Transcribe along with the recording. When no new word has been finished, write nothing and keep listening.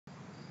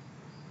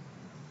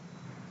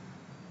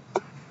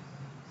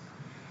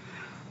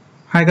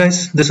Hi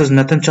guys, this is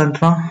Nathan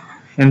Chandra.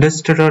 In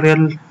this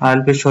tutorial,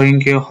 I'll be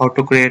showing you how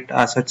to create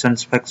assets and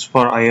specs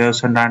for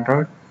iOS and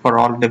Android for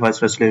all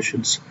device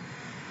resolutions.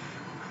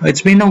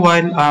 It's been a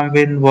while. I've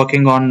been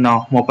working on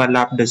mobile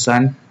app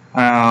design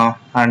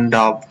and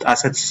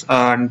assets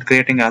and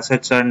creating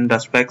assets and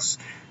specs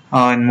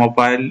in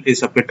mobile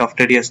is a bit of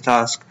tedious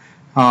task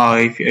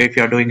if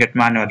you're doing it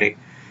manually.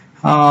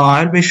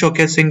 I'll be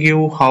showcasing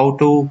you how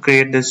to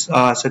create this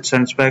assets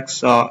and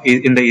specs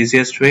in the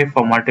easiest way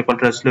for multiple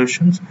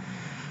resolutions.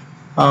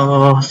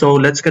 So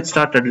let's get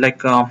started.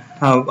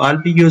 I'll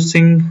be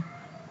using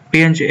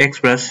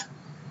PNGExpress.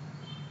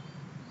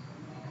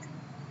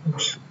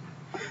 Oops.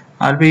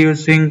 I'll be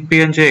using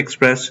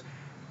PNGExpress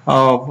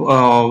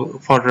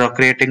for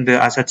creating the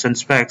assets and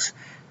specs.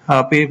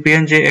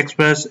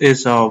 PNGExpress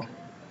is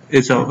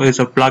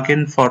a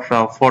plugin for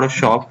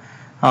Photoshop,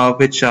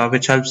 which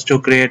helps to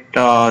create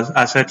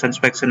assets and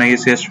specs in the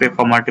easiest way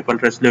for multiple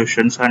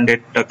resolutions, and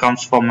it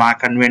comes for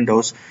Mac and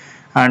Windows,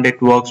 and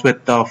it works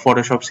with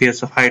Photoshop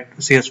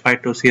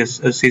CS5 to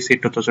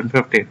CC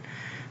 2015.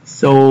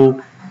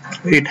 So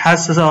it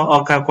has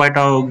quite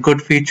a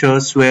good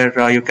features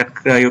where you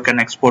can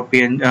export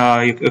you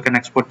can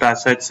export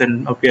assets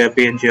in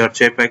PNG or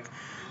JPEG,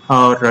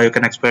 or you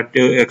can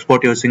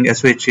export using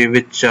SVG,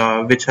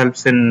 which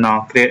helps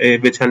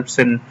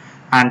in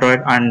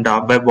Android and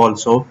web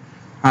also,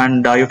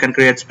 and you can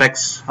create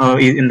specs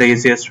in the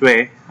easiest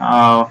way.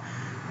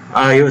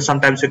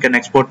 Sometimes you can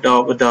export the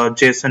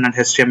JSON and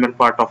HTML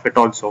part of it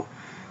also.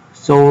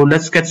 So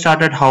let's get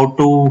started how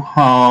to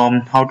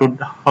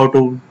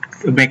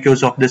make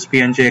use of this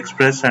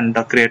PNGExpress and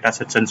create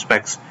assets and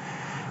specs.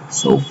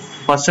 So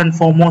first and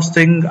foremost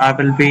thing, I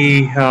will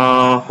be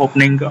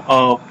opening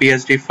a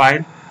PSD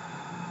file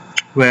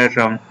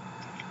where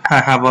I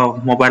have a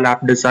mobile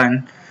app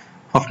design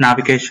of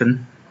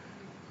navigation.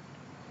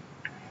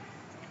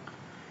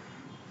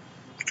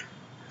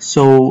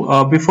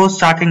 So before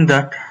starting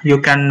that, you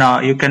can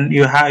have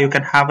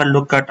a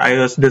look at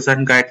iOS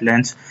design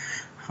guidelines.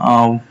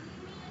 Um,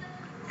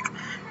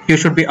 you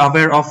should be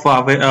aware of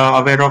the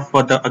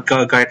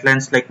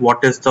guidelines, like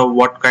what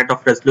kind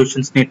of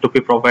resolutions need to be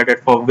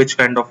provided for which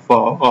kind of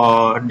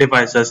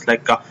devices,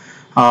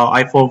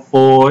 iPhone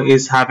 4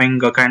 is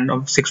having a kind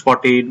of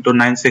 640 to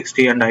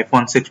 960, and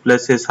iPhone 6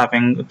 Plus is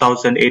having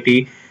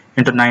 1080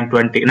 into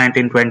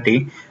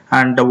 1920.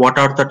 And what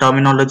are the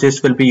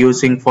terminologies we'll be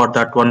using for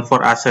that one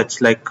for assets,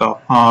 for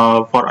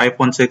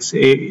iPhone 6,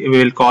 we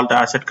will call the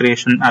asset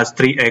creation as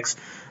 3x,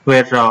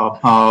 where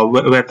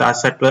the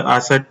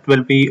asset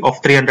will be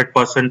of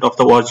 300% of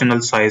the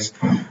original size,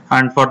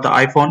 and for the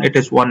iPhone it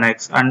is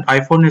 1x, and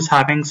iPhone is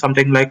having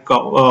something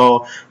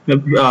on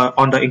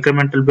the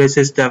incremental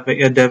basis.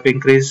 They've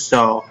increased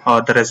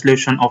the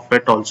resolution of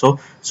it also.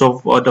 So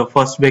for the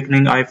first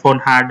beginning,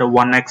 iPhone had a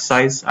 1x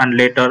size, and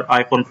later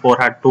iPhone 4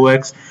 had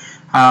 2x,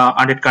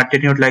 and it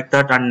continued like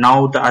that, and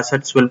now the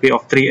assets will be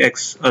of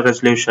 3x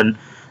resolution.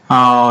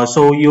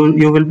 So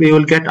you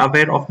will get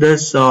aware of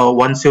this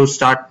once you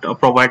start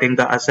providing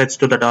the assets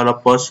to the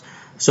developers.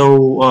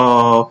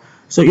 So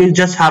you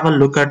just have a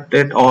look at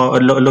it, or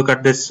look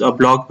at this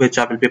blog, which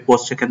I will be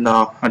posting in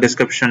the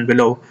description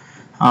below.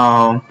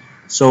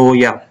 So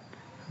yeah,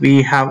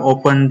 we have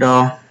opened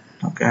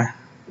okay,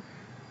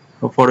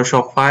 a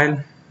Photoshop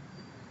file.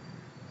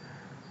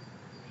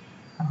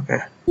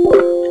 Okay,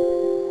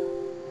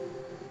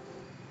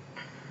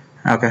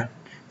 okay.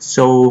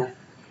 So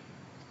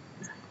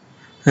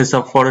this is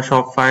a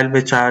Photoshop file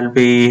which I'll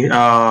be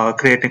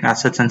creating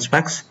assets and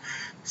specs.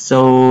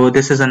 So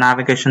this is a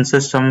navigation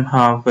system,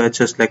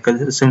 which is like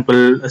a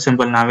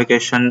simple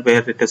navigation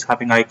where it is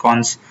having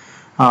icons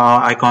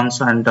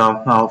and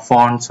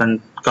fonts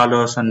and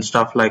colors and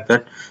stuff like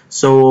that.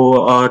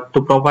 So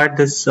to provide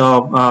this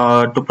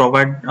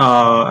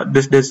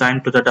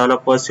design to the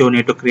developers, you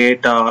need to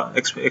create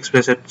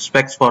explicit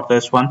specs for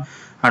this one,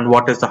 and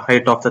what is the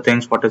height of the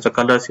things, what is the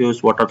colors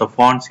used, what are the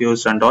fonts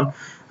used, and all.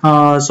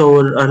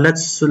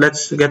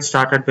 Let's get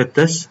started with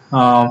this.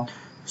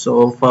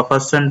 So for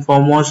first and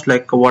foremost,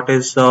 like what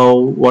is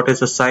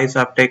the size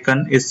I've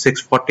taken is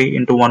 640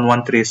 into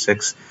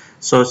 1136.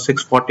 So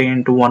 640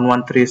 into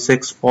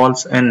 1136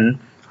 falls in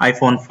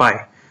iPhone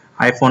 5.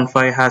 iPhone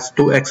 5 has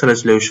 2x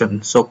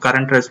resolution. So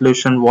current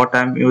resolution what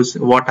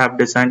I've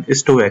designed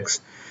is 2x.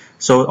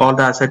 So all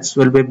the assets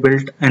will be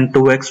built in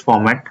 2x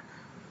format.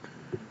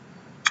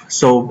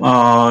 So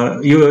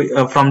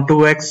from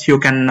 2x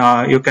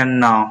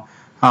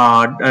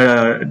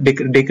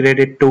degrade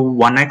it to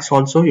 1x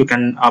also. You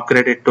can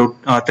upgrade it to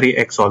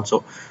 3x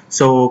also.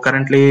 So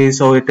currently,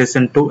 so it is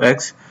in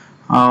 2x.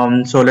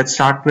 So let's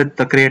start with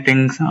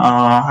creating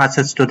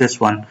assets to this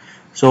one.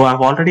 So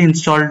I've already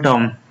installed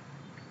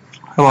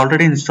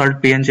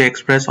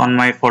PNGExpress on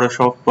my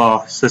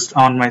Photoshop system,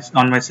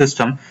 on my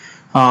system.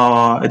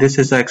 This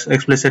is an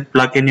explicit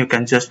plugin. You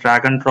can just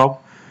drag and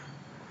drop.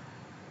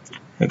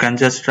 The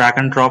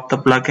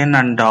plugin,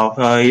 and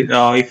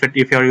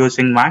if you're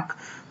using Mac,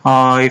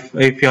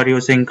 if you're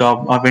using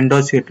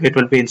Windows, it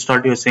will be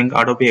installed using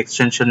Adobe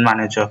Extension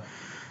Manager.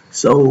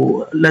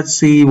 So let's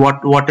see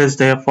what is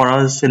there for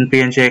us in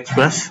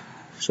PNGExpress.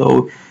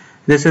 So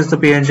this is the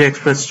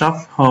PNGExpress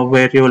stuff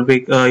where you will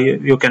be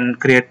you can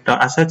create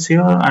assets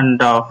here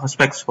and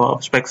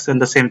specs in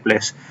the same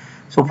place.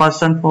 So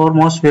first and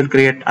foremost, we'll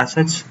create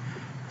assets.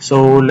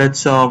 So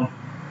let's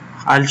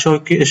I'll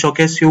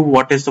showcase you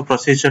what is the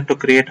procedure to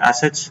create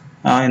assets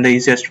in the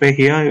easiest way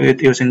here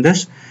with using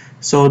this.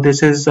 So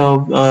this is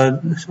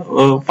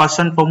first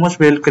and foremost,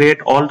 we'll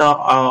create all the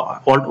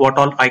what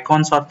all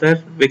icons are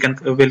there.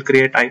 We'll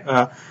create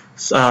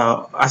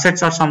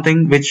assets are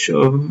something which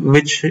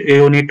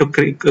you need to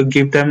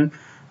give them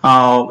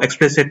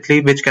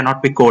explicitly, which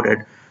cannot be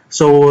coded.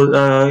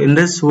 So in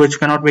this, which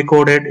cannot be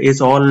coded,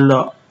 is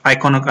all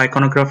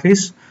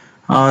iconographies.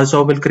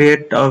 So we'll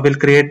create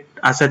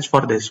assets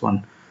for this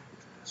one.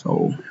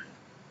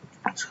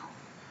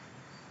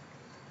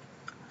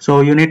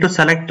 So you need to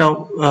select a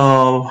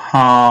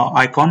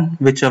icon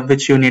which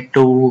you need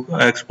to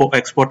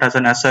export as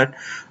an asset.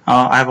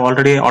 I've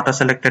already auto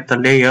selected the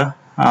layer.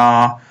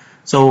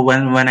 So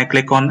when I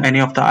click on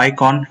any of the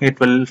icon, it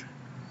will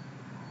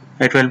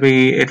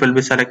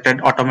be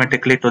selected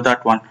automatically to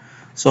that one.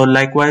 So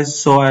likewise,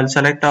 so I'll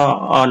select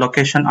a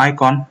location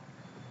icon.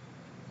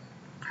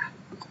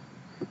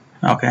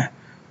 Okay,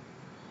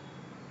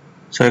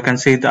 so you can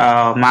see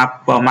the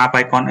map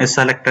icon is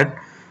selected.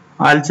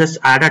 I'll just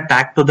add a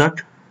tag to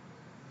that.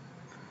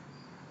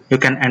 You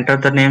can enter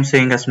the name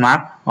saying as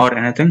map or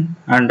anything,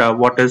 and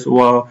what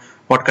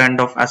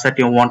kind of asset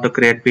you want to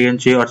create,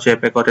 PNG or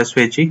JPEG or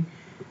SVG.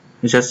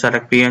 You just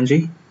select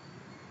PNG.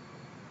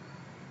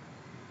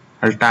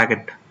 I'll tag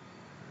it.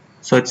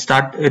 So it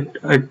start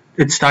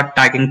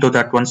tagging to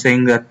that one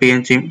saying that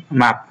PNG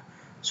map.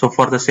 So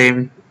for the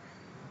same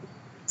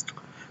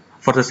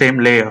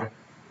layer.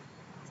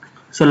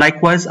 So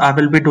likewise,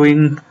 I'll be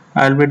doing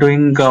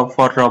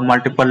for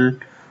multiple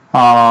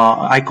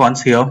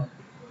icons here.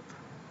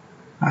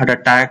 Add a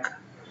tag,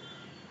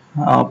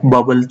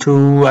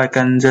 bubble2. I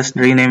can just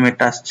rename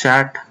it as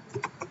chat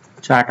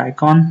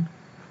icon,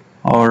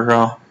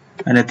 or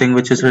anything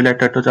which is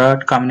related to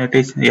that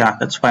community. Yeah,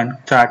 that's fine.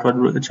 Chat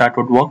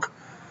would work.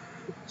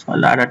 So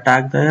I'll add a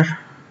tag there.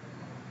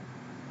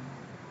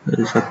 There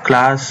is a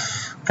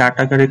class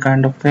category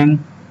kind of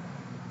thing.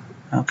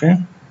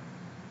 Okay,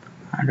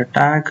 add a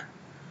tag,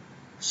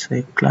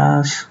 say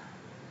class.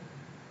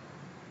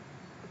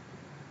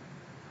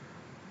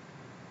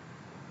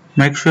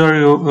 Make sure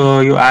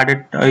you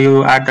add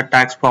the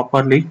tags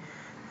properly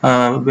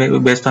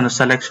based on the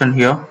selection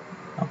here.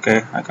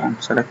 Okay, I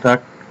can't select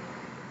that.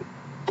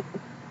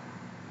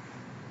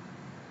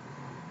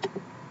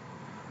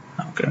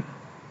 Okay,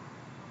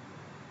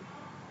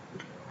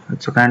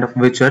 it's a kind of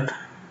widget.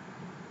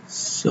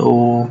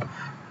 So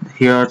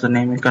here the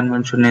naming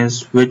convention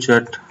is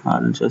widget.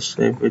 I'll just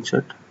say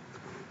widget.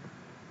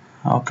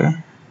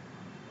 Okay,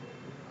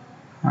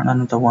 and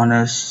another one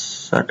is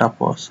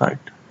setup or site.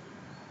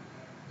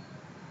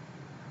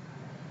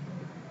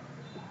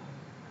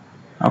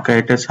 Okay,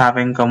 it is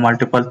having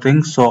multiple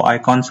things. So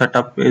icon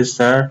setup is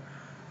there.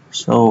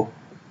 So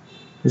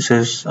this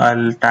is,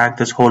 I'll tag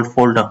this whole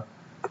folder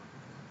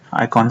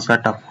icon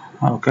setup.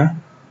 Okay,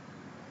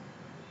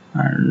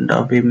 and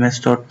we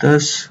missed out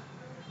this.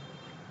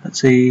 Let's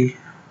see,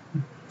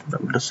 I'm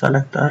able to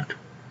select that.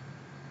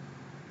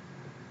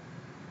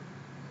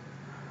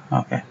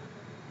 Okay,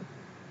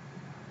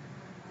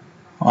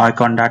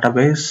 icon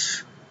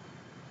database,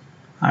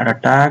 add a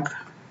tag.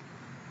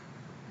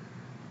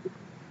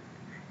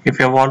 If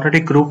you have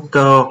already grouped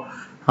the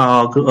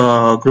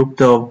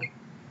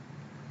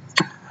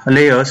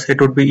layers, it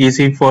would be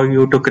easy for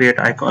you to create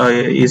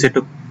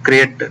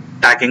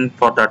tagging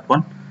for that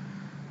one.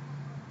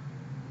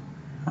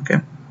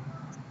 Okay,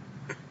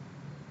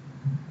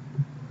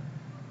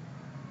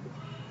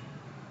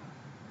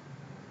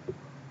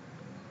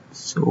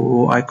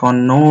 so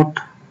icon note,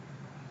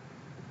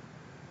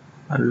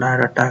 I'll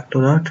add a tag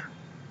to that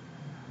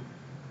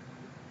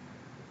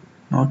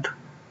note.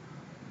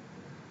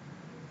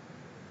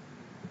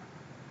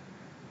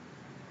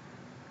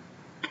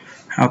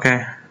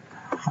 Okay,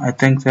 I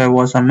think there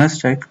was a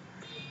mistake.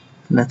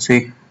 Let's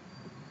see.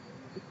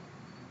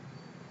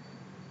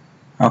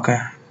 Okay,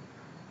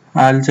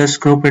 I'll just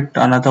group it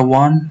another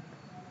one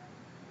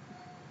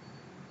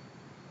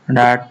and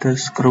add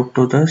this group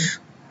to this.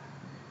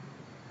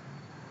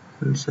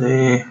 We'll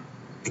say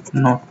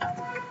note.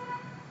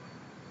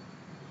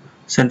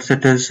 Since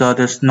it is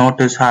this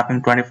note is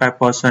having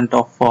 25%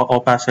 of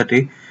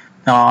opacity,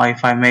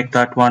 if I make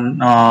that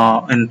one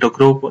into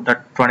group,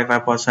 that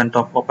 25%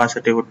 of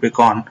opacity would be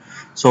gone.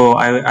 So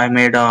I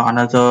made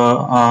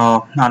another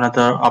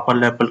upper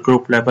level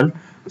group level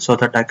so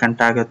that I can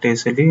tag it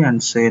easily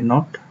and say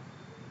note.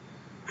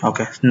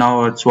 Okay,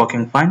 now it's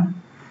working fine.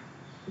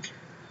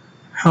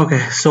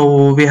 Okay,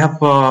 so we have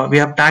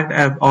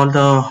tagged all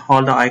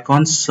the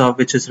icons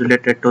which is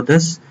related to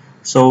this.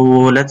 So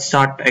let's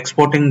start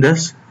exporting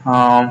this.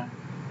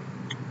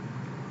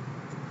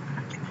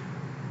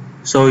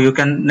 So you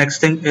can, next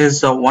thing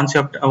is once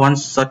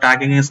the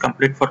tagging is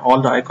complete for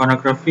all the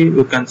iconography,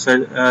 you can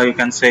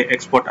say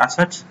export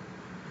assets.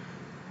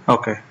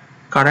 Okay.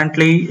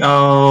 Currently,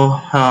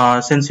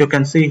 since you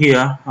can see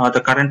here,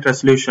 the current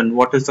resolution.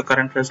 What is the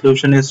current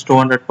resolution? Is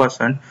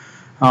 200%.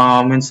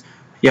 Means,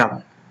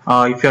 yeah.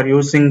 If you are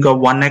using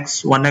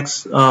 1x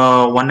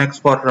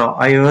for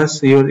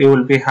iOS,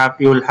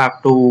 you will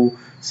have to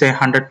say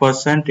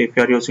 100%. If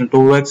you are using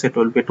 2x, it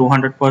will be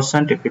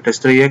 200%. If it is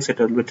 3x, it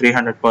will be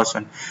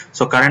 300%.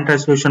 So current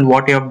resolution,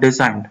 what you have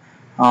designed.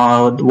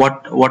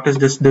 What is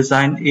this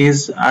design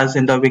is, as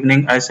in the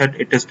beginning I said,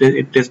 it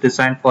is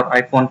designed for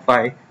iPhone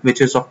 5,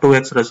 which is of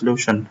 2x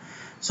resolution.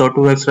 So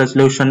 2x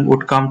resolution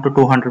would come to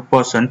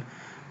 200%.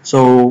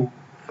 So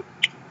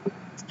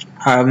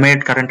I have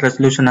made current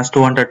resolution as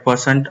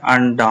 200%.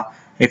 And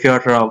if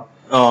you're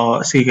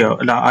see here,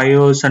 the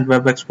iOS and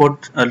web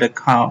export,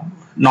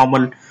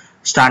 normal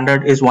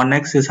standard is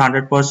 1x is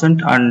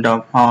 100%, and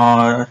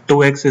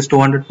 2x is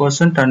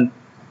 200%,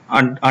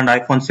 and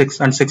iPhone 6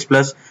 and 6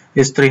 Plus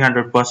is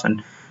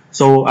 300%.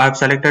 So I've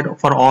selected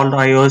for all the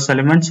iOS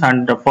elements,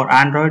 and for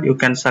Android you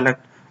can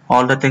select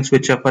all the things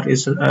whichever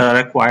is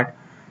required.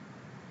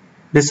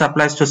 This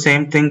applies to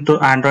same thing to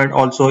Android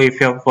also. If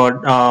you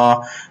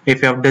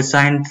have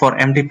designed for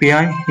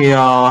MDPI,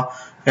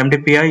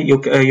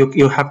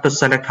 you have to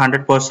select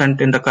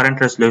 100% in the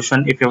current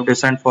resolution. If you have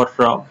designed for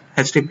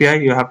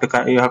HDPI, you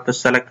have to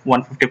select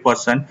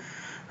 150%.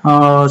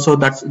 So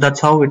that's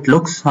how it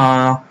looks.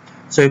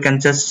 So you can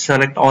just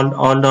select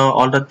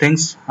all the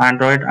things,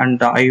 Android and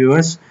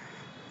iOS.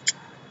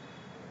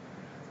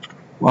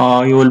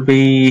 You will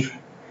be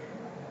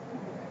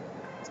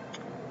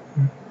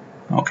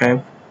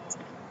okay.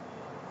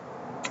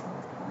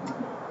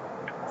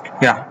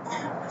 Yeah.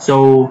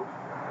 So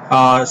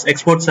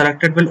export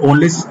selected will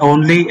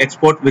only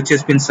export which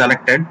has been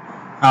selected.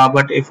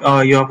 But if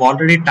you have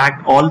already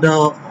tagged all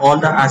the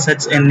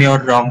assets in your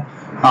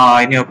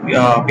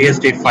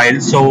PSD file,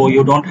 so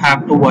you don't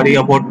have to worry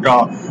about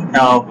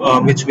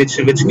which gets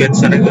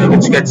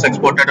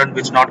exported and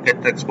which not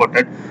gets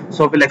exported.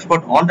 So we'll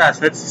export all the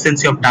assets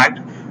since you have tagged.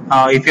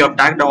 If you have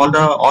tagged all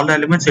the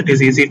elements, it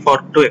is easy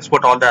to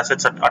export all the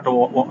assets at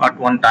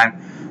one time.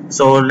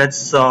 So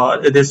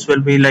this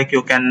will be like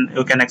you can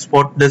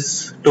export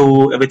this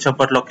to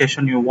whichever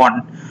location you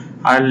want.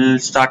 I'll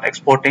start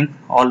exporting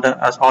all the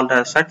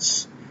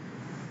assets.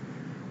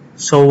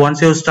 So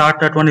once you start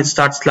that one, it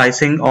starts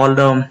slicing all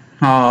the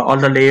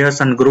layers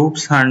and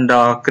groups, and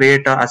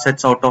create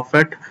assets out of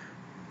it.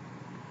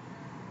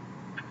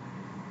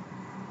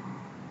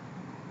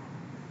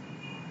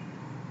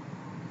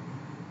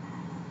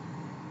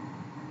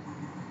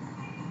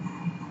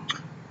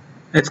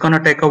 It's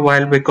gonna take a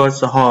while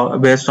because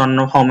based on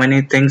how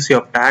many things you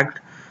have tagged,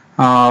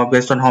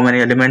 based on how many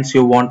elements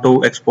you want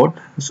to export.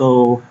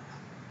 So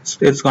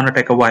it's gonna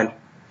take a while.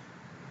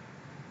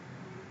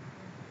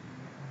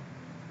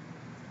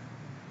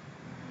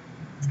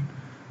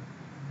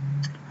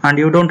 And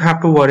you don't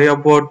have to worry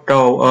about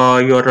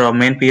your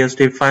main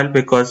PSD file,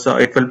 because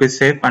it will be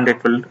safe, and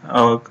it will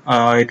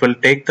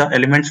take the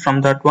elements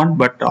from that one,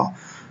 but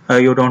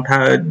you don't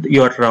have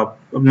your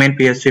main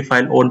PSD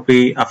file won't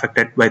be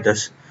affected by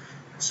this.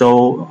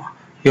 So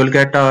you'll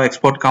get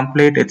export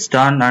complete, it's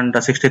done, and the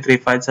 63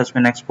 files has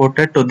been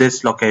exported to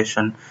this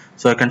location.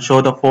 So I can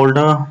show the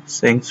folder,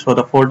 saying show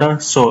the folder.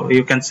 So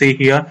you can see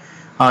here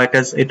it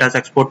has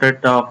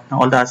exported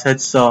all the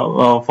assets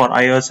for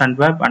iOS and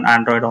web and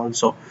Android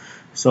also.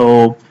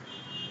 So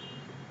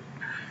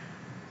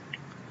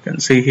you can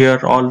see here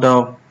all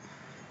the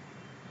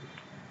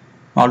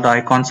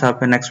icons have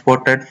been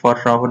exported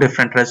for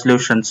different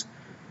resolutions.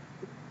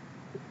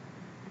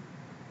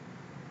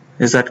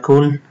 Is that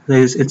cool?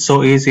 It's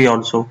so easy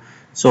also.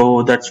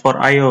 So that's for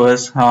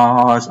iOS.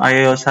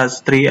 iOS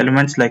has three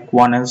elements, like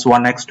one is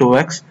 1x,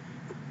 2x.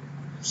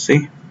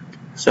 See,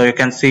 so you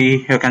can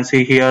see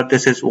here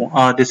this is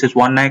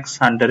 1x,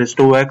 and there is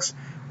 2x,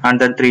 and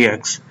then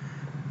 3x.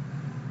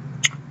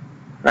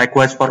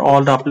 Likewise for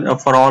all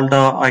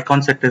the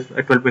icons,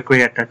 it will be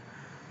created.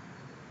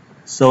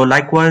 So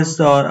likewise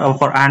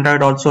for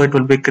Android also, it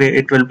will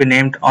be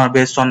named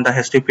based on the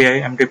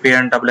HDPI, MDPI,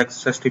 and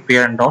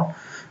XXHDPI and all.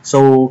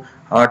 So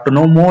to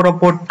know more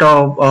about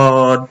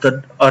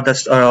the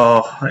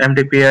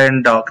MDPI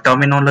and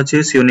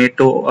terminologies, you need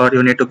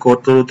to go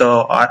through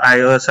the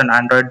iOS and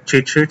Android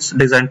cheat sheets,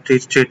 design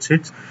cheat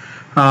sheets,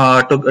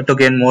 to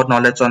gain more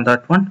knowledge on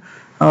that one.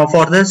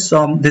 For this,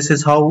 this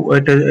is how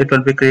it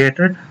will be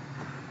created.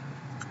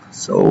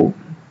 So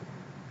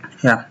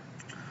yeah.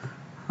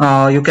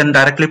 You can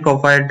directly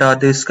provide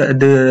this to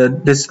the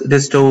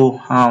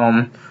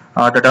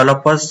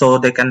developers, so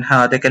they can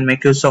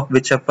make use of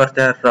whichever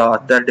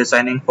they're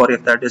designing for.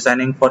 If they're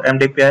designing for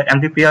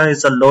MDPI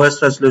is the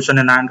lowest resolution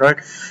in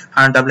Android,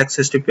 and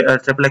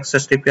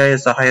XXHDPI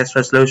is the highest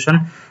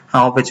resolution,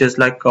 which is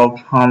like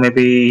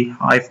maybe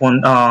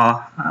iPhone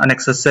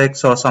Nexus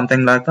 6 or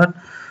something like that.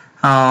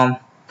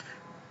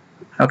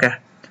 Okay.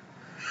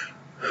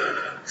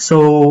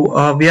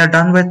 So we are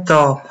done with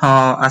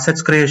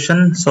assets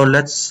creation. So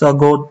let's jump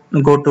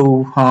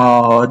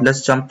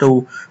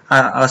to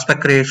spec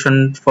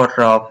creation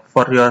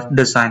for your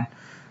design.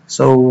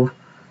 So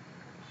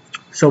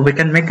So we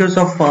can make use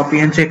of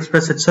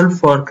PNGExpress itself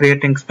for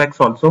creating specs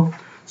also.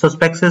 So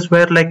specs is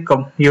where like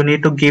you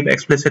need to give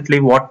explicitly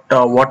what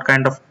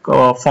kind of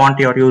font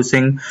you're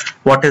using,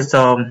 what is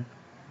the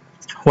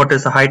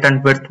height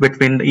and width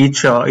between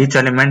each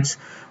elements.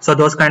 So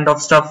those kind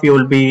of stuff you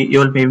need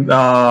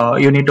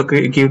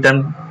to give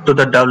them to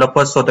the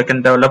developers so they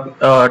can develop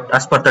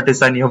as per the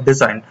design you have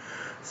designed.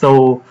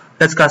 So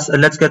let's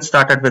get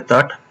started with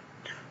that.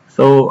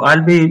 So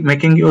I'll be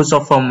making use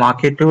of a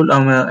marquee tool,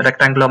 a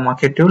rectangular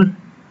marquee tool.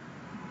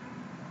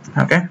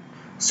 Okay,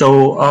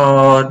 so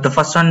the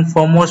first and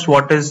foremost,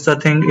 what is the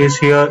thing is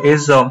here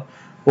is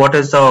what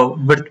is the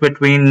width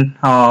between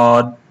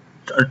to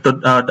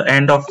the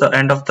end of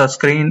the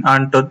screen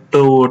and to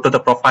the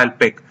profile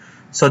pic.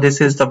 So this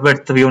is the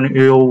width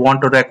you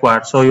want to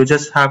require. So you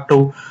just have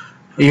to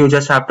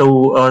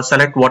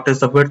select what is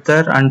the width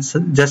there and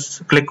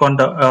just click on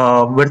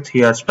the width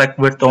here, spec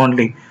width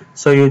only.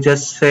 So you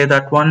just say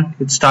that one,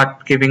 it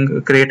start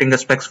creating a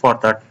specs for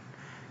that.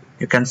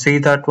 You can see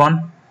that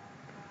one.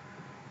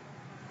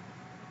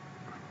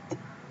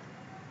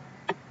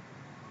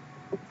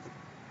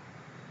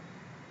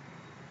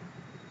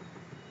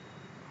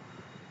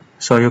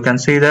 So you can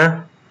see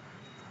there,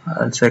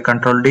 I'll say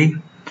Control D.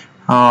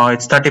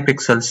 It's 30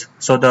 pixels.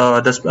 So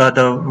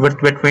the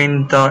width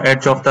between the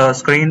edge of the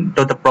screen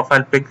to the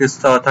profile pic is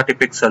 30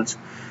 pixels.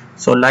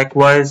 So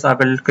likewise, I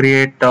will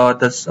create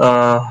this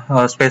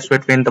space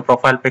between the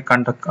profile pic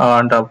and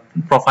the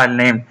profile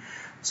name.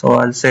 So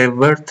I'll say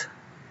width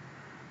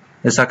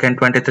is again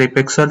 23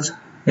 pixels.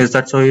 Is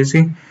that so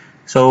easy?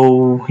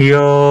 So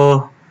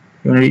here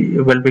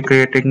you will be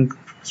creating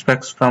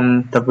specs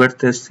from the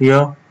width is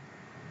here.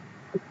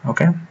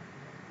 Okay.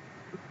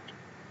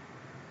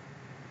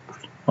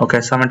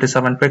 Okay,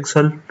 77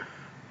 pixel.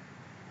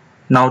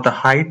 Now the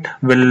height,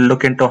 we'll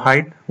look into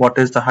height. What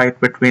is the height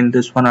between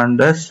this one and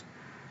this?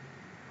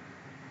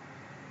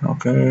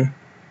 Okay,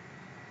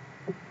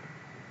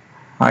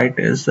 height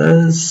is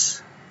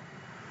this.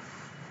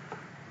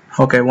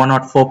 Okay,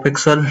 104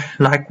 pixel.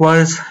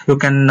 Likewise, you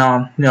can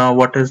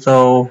what is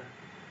the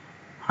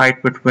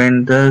height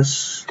between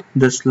this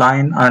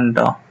line and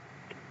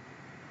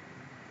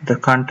the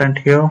content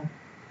here?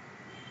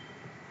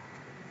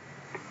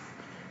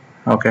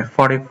 Okay,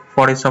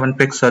 47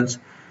 pixels.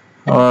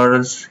 Or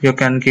else you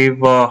can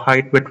give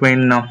height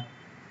between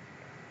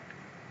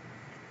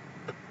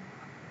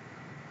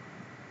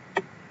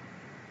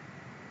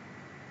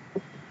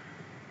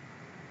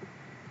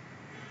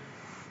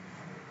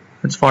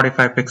it's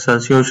 45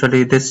 pixels.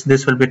 Usually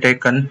this will be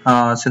taken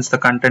since the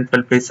content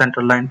will be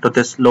centerline to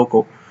this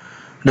logo,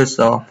 this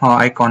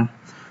icon.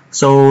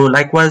 So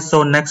likewise,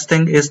 so next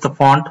thing is the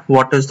font.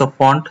 What is the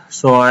font?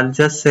 So I'll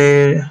just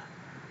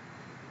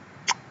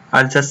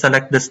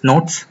select this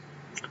notes.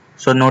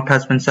 So note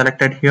has been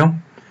selected here.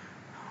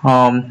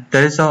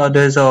 There is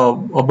a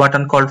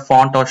button called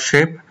font or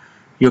shape.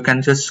 You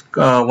can just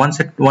once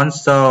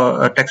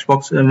the text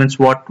box means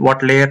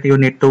what layer you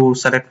need to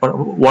select for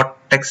what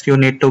text you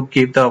need to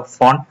give the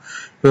font,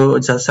 you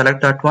just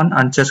select that one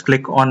and just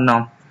click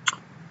on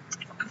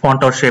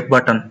font or shape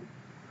button.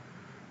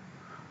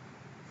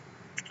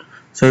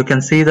 So you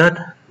can see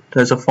that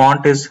there's a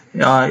font is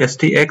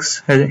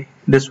STX,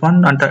 this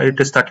one, and it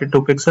is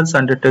 32 pixels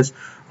and it is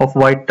of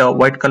white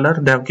color.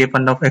 They have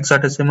given of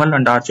hexadecimal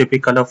and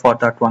RGB color for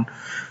that one.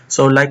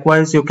 So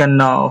likewise, you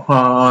can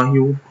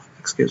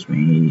excuse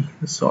me,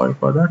 sorry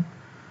for that.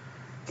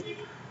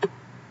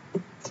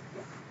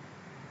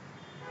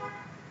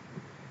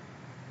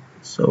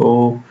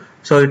 So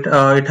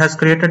it has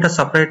created a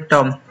separate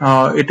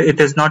it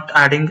is not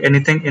adding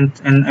anything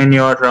in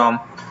your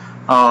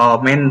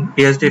main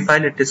PSD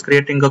file. It is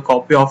creating a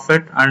copy of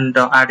it and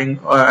adding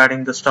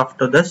the stuff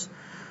to this.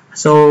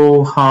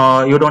 So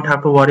you don't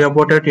have to worry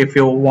about it. If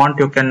you want,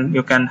 you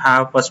can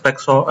have a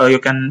specs, or you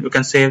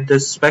can save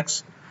this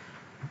specs.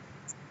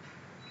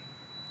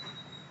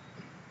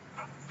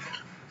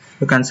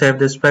 You can save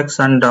this specs,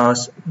 and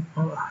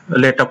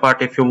later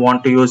part, if you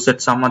want to use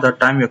it some other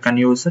time, you can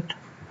use it.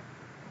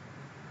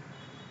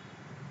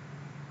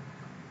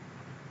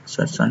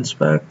 Search and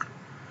spec.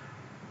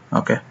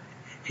 Okay,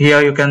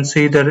 here you can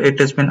see that it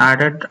has been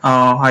added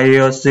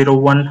iOS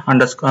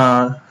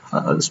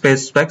 01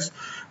 space specs.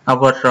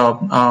 Our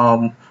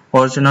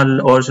original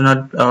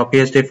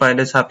PSD file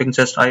is having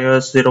just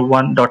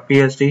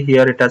iOS01.psd.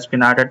 Here it has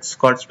been added, it's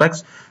called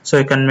specs. So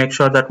you can make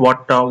sure that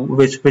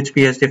which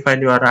PSD file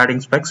you are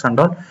adding specs and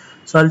all.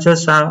 So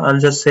I'll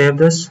just save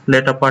this.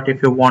 Later part,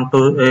 if you want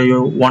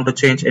to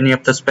change any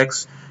of the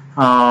specs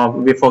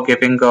before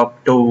giving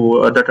up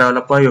to the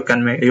developer, you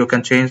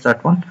can change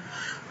that one.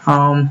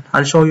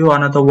 I'll show you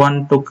another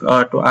one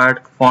to add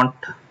font.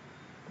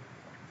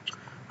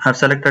 I've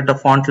selected the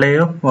font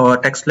layer,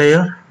 text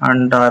layer,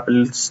 and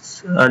I'll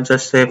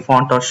just say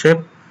font or shape.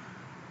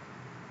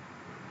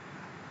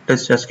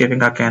 It's just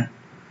giving again.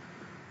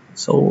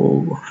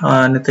 So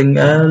anything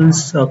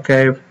else?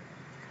 Okay.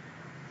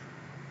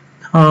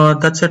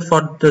 That's it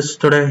for this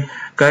today,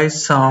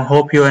 guys.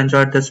 Hope you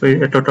enjoyed this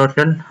video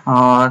tutorial.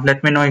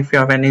 Let me know if you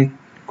have any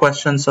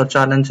questions or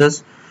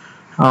challenges.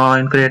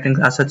 in creating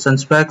assets and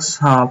specs.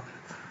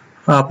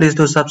 Please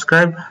do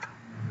subscribe.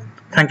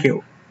 Thank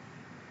you.